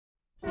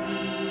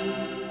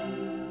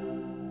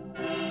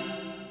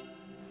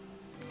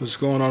What's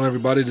going on,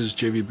 everybody? This is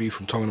JVB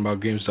from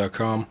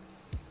talkingaboutgames.com.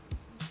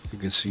 You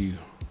can see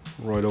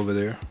right over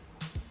there.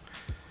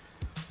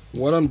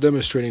 What I'm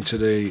demonstrating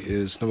today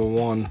is, number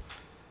one,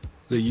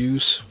 the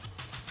use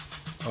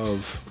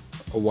of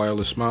a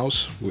wireless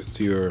mouse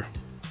with your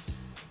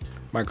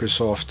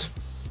Microsoft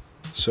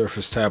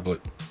Surface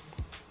tablet.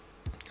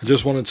 I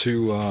just wanted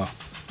to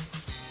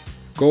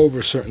go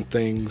over certain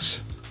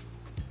things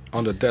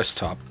on the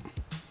desktop.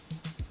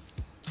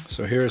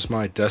 So here's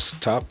my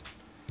desktop.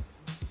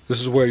 This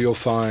is where you'll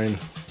find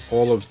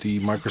all of the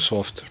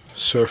Microsoft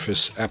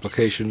Surface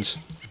applications,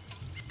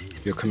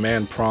 your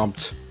command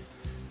prompt,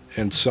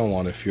 and so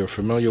on. If you're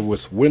familiar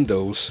with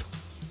Windows,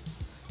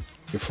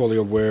 you're fully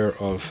aware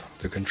of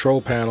the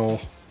control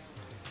panel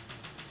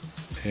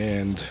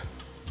and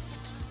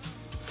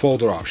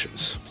folder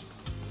options.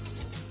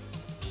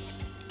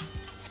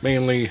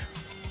 Mainly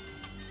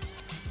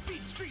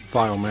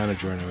file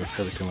manager and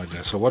everything like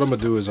that. So what I'm going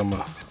to do is I'm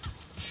going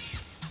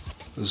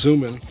to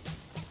zoom in.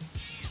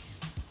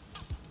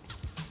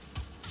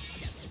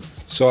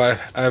 So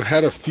I've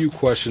had a few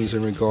questions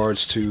in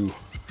regards to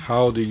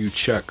how do you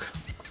check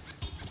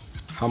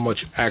how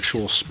much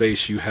actual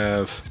space you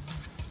have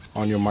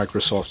on your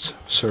Microsoft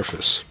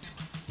Surface.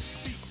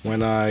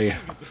 When I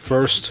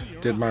first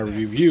did my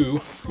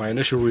review, my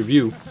initial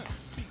review,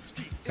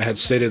 I had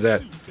stated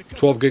that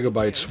 12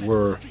 gigabytes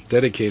were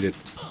dedicated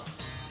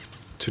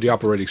to the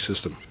operating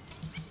system.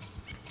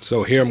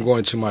 So here I'm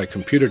going to my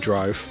computer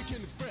drive,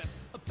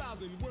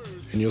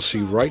 and you'll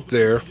see right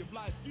there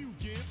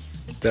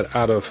that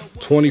out of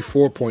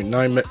 24.9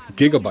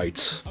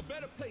 gigabytes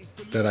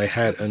that I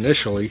had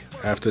initially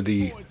after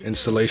the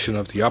installation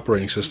of the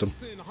operating system,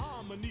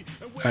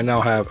 I now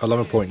have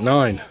 11.9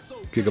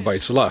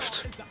 gigabytes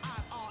left.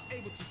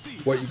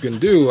 What you can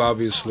do,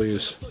 obviously,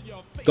 is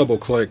double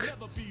click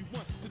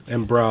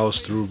and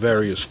browse through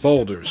various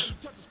folders.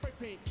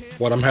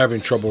 What I'm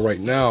having trouble right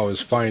now is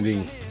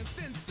finding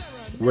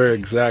where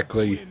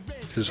exactly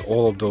is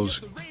all of those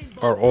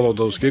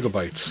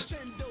gigabytes,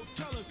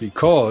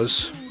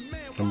 because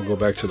I'm going to go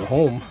back to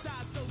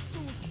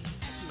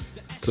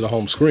the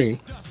home screen.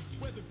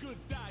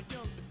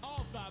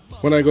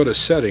 When I go to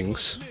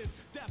settings,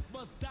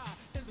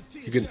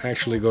 you can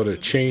actually go to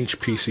change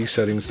PC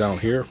settings down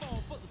here.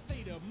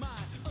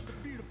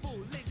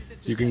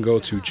 You can go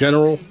to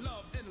general,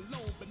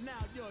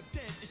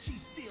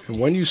 and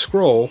when you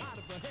scroll,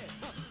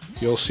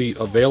 you'll see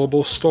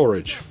available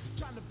storage.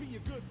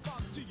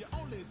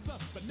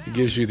 It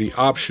gives you the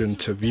option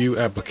to view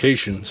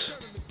applications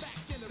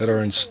that are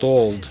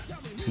installed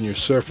in your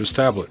Surface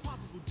tablet,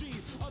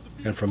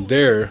 and from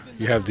there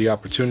you have the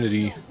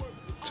opportunity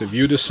to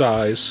view the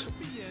size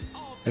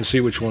and see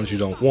which ones you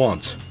don't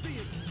want.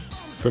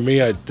 For me,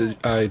 I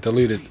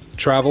deleted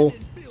travel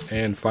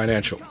and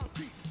financial.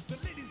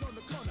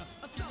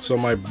 So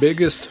my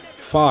biggest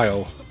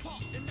file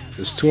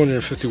is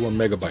 251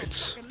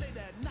 megabytes,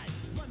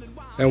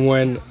 and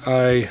when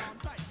I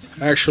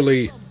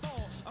actually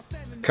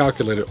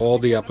calculated all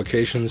the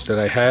applications that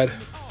I had,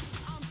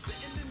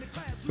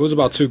 it was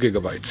about 2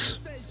 gigabytes.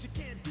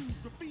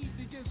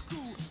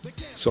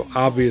 So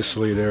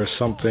obviously there's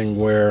something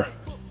where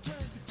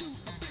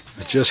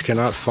I just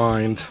cannot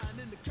find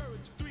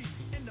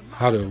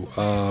how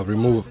to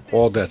remove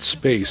all that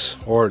space,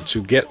 or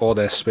to get all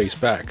that space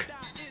back.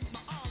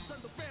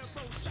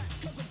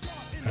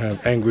 I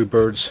have Angry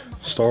Birds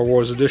Star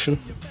Wars Edition,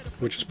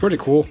 which is pretty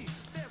cool.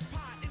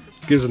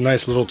 Gives a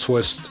nice little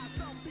twist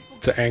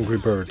to Angry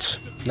Birds.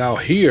 Now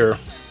here,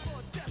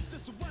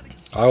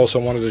 I also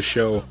wanted to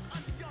show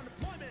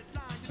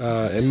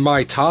in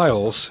my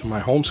tiles, in my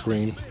home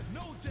screen,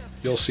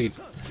 you'll see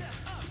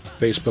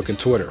Facebook and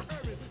Twitter.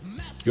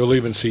 You'll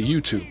even see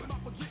YouTube.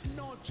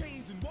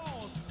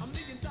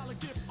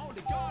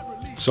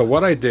 So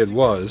what I did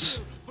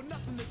was,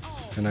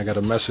 and I got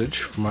a message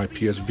from my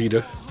PS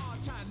Vita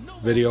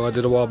video I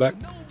did a while back.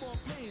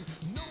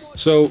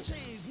 So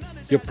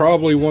you're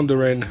probably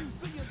wondering,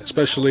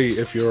 especially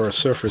if you're a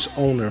Surface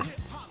owner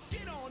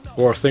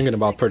or thinking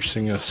about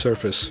purchasing a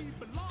Surface,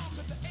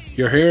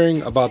 you're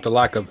hearing about the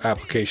lack of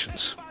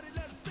applications.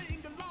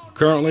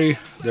 Currently,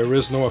 there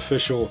is no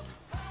official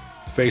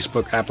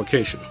Facebook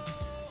application.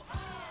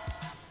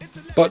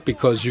 But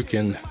because you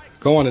can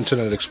go on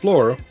Internet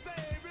Explorer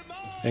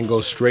and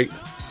go straight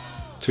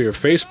to your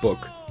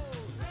Facebook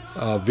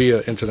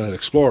via Internet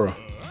Explorer,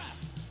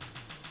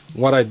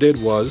 what I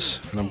did was,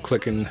 and I'm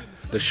clicking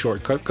the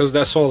shortcut because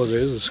that's all it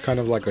is. It's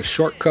kind of like a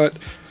shortcut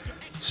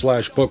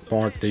 /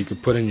 bookmark that you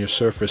could put in your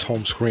Surface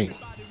home screen.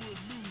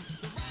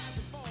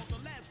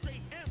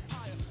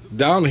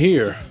 Down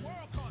here,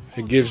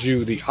 it gives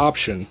you the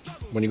option,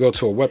 when you go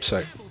to a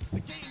website,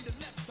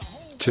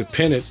 to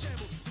pin it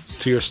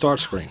to your start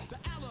screen.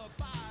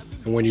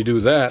 And when you do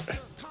that,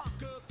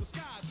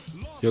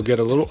 you'll get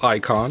a little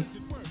icon,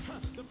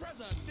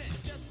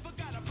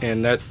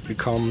 and that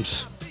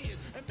becomes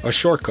a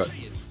shortcut.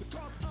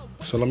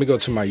 So let me go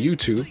to my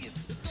YouTube.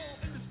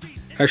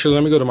 Actually,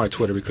 let me go to my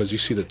Twitter, because you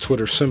see the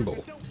Twitter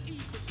symbol.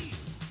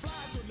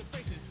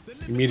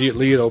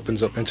 Immediately it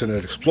opens up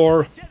Internet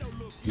Explorer.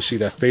 you see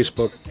that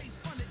Facebook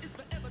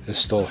is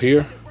still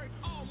here.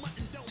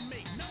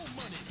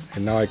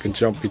 And now I can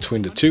jump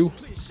between the two.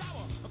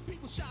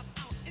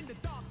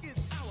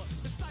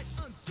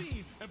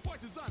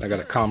 I got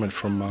a comment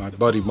from my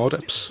buddy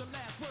Modeps.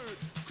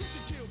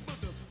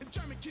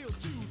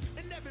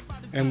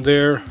 And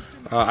there,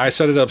 I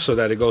set it up so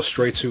that it goes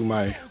straight to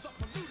my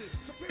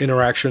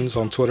interactions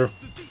on Twitter.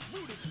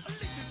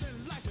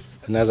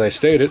 And as I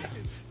stated,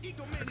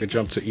 I could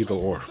jump to either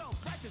or.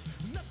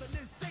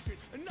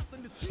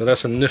 So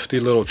that's a nifty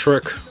little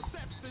trick.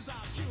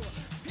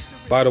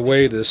 By the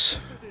way, this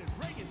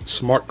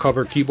smart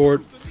cover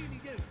keyboard,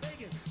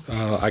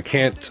 I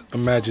can't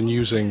imagine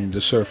using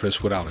the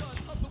Surface without it.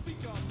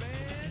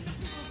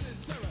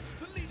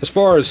 As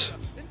far as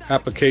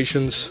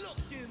applications,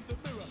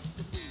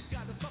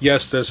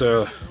 yes,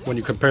 when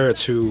you compare it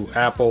to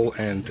Apple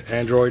and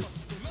Android,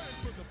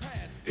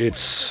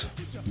 it's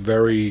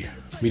very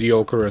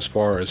mediocre as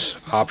far as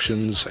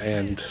options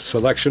and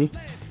selection.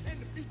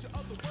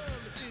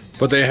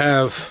 But they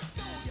have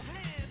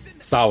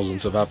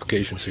thousands of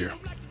applications here.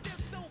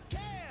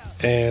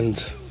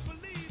 And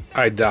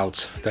I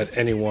doubt that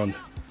anyone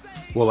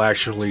will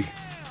actually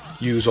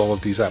use all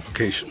of these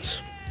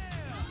applications.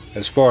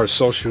 As far as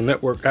social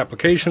network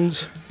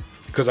applications,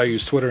 because I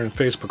use Twitter and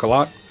Facebook a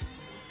lot,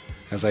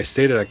 as I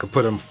stated, I could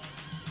put them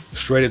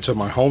straight into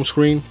my home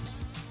screen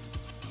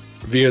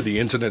via the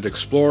Internet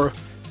Explorer.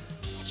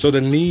 So the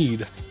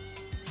need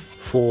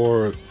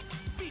for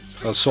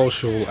a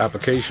social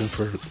application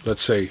for,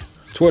 let's say,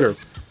 Twitter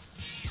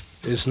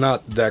is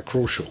not that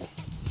crucial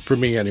for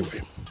me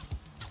anyway.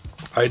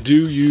 I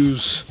do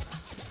use,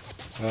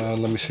 let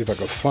me see if I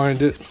can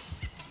find it,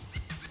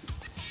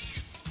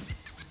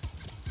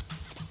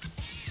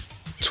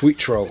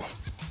 Tweetro,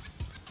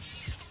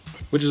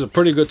 which is a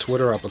pretty good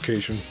Twitter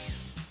application.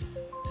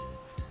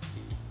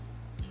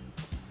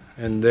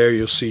 And there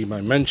you'll see my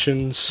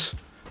mentions.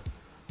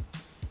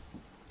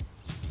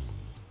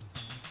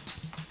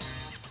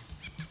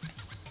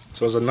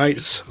 So it's a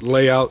nice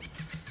layout.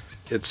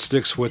 It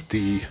sticks with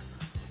the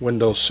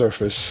Windows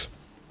Surface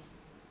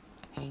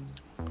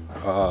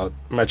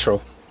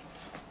Metro.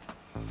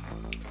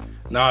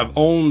 Now I've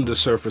owned the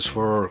Surface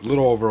for a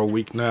little over a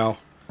week now,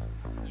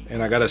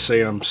 and I gotta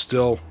say I'm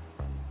still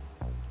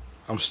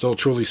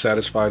truly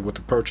satisfied with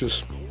the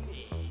purchase.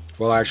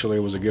 Well, actually,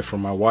 it was a gift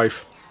from my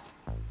wife.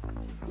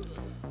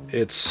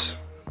 Its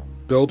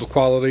build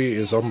quality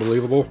is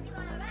unbelievable.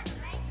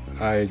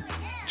 I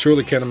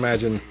truly can't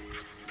imagine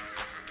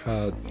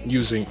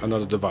using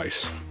another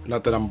device.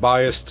 Not that I'm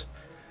biased,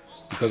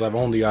 because I've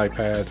owned the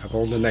iPad, I've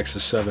owned the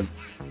Nexus 7,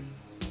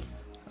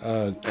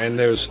 and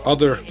there's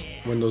other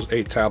Windows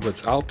 8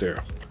 tablets out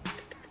there.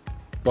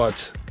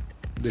 But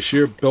the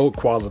sheer build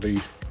quality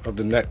of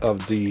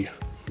the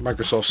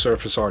Microsoft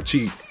Surface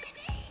RT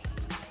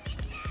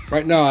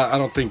right now, I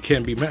don't think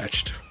can be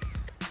matched.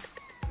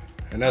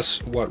 And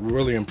that's what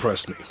really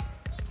impressed me.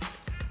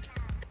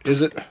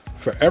 Is it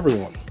for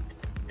everyone?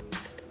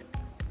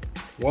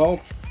 Well,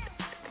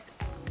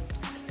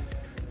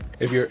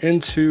 if you're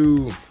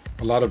into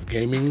a lot of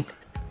gaming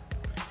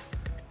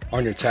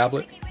on your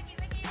tablet,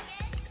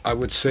 I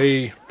would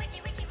say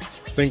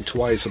think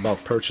twice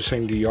about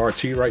purchasing the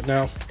RT right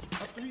now,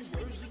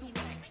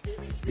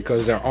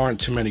 because there aren't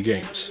too many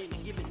games.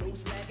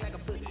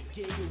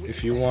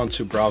 If you want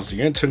to browse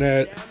the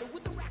internet,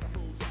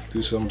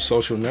 do some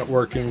social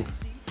networking,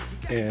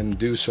 and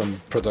do some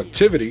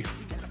productivity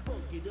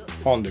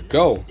on the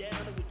go,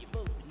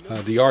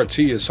 the RT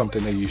is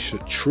something that you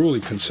should truly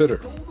consider.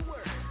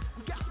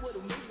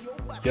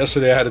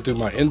 Yesterday I had to do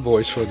my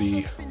invoice for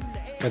the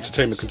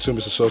Entertainment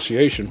Consumers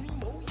Association,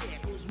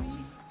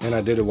 and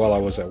I did it while I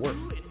was at work.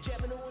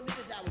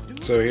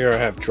 So here I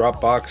have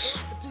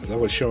Dropbox, as I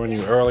was showing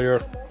you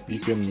earlier. You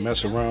can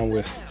mess around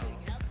with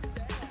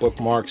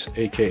bookmarks,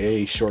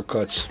 aka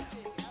shortcuts,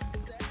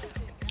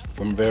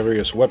 from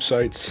various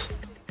websites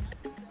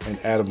and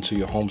add them to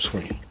your home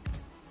screen.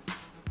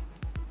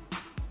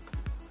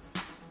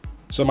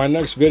 So my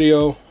next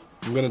video,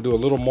 I'm going to do a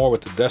little more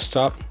with the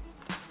desktop.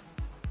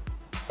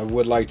 I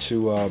would like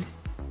to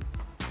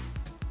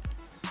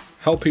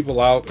help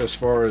people out as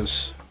far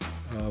as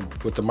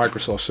with the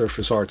Microsoft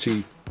Surface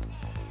RT.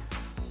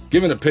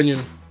 Give an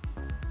opinion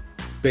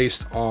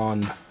based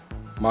on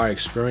my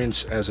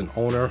experience as an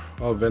owner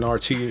of an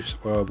RT,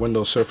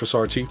 Windows Surface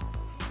RT.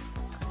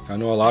 I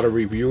know a lot of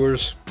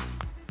reviewers,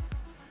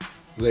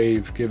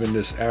 they've given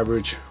this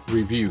average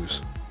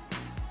reviews.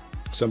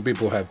 Some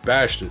people have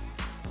bashed it.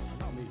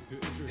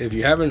 If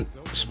you haven't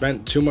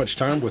spent too much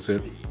time with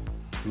it,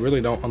 you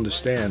really don't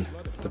understand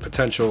the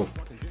potential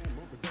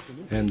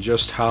and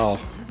just how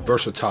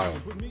versatile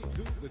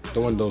the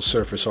Windows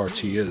Surface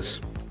RT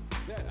is.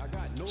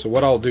 So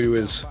what I'll do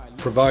is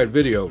provide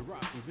video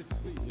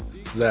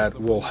that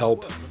will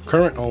help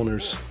current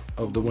owners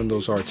of the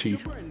Windows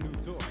RT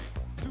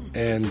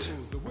and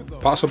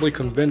possibly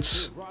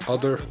convince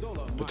other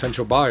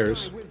potential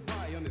buyers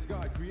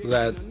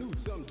that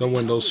the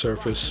Windows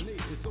Surface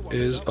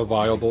is a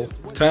viable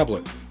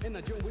tablet.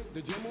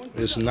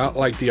 It's not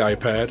like the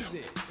iPad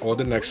or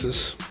the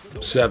Nexus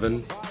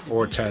 7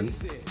 or 10.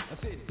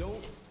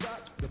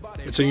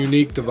 It's a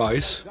unique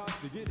device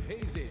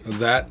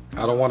that,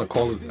 I don't want to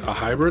call it a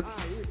hybrid,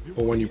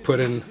 but when you put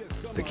in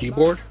the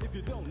keyboard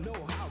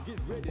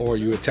or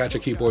you attach a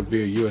keyboard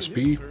via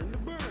USB,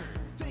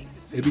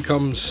 it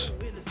becomes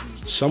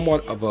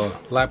somewhat of a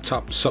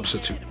laptop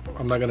substitute.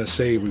 I'm not going to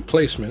say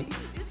replacement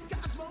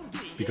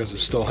because it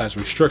still has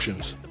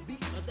restrictions,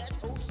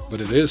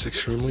 but it is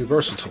extremely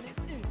versatile.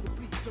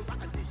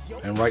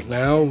 And right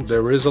now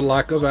there is a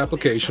lack of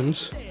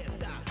applications,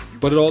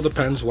 but it all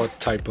depends what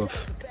type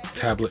of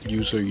tablet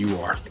user you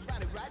are.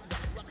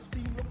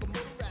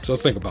 So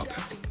let's think about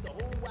that.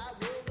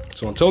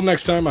 So until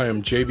next time, I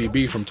am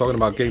JBB from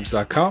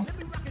TalkingAboutGames.com.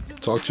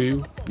 Talk to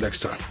you next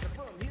time.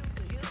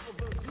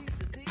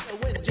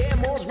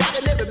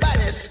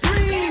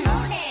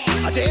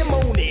 Demo